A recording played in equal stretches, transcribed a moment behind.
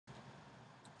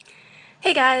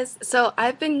Hey guys, so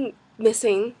I've been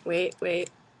missing. Wait.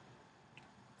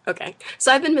 Okay.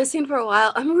 So I've been missing for a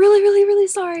while. I'm really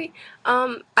sorry.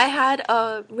 I had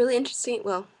a really interesting,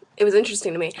 well, it was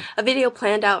interesting to me, a video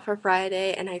planned out for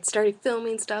Friday, and I'd started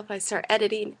filming stuff, I started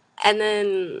editing, and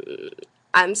then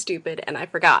I'm stupid and I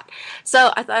forgot.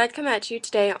 So I thought I'd come at you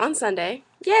today on Sunday.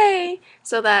 Yay!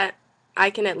 So that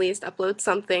I can at least upload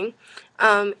something.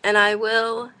 And I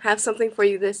will have something for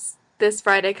you this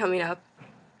Friday coming up.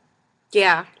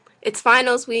 Yeah, it's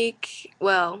finals week.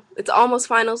 Well, it's almost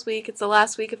finals week. It's the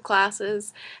last week of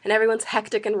classes, and everyone's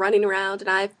hectic and running around. And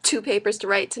I have two papers to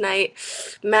write tonight,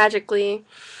 magically.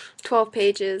 12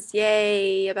 pages.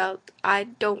 Yay, about I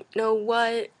don't know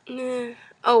what.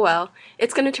 Oh well,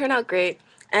 it's gonna turn out great.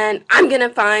 And I'm gonna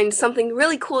find something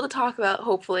really cool to talk about,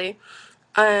 hopefully.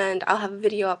 And I'll have a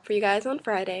video up for you guys on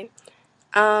Friday.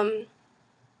 Um,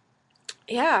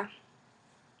 yeah.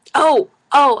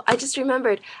 I just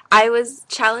remembered. I was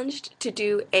challenged to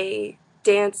do a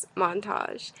dance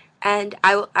montage, and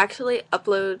I will actually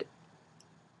upload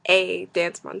a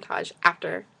dance montage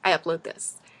after I upload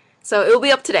this. So it will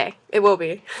be up today. It will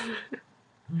be.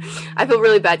 I feel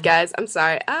really bad, guys. I'm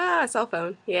sorry. Cell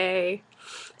phone. Yay.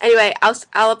 Anyway, I'll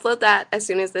upload that as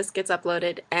soon as this gets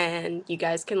uploaded, and you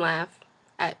guys can laugh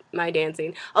at my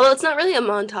dancing. Although it's not really a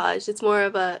montage, it's more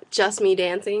of a just me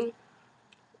dancing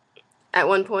at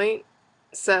one point.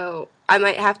 So I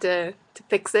might have to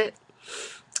fix it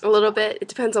a little bit. It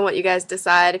depends on what you guys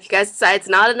decide. If you guys decide it's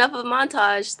not enough of a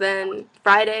montage, then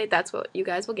Friday, that's what you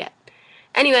guys will get.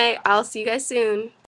 Anyway, I'll see you guys soon.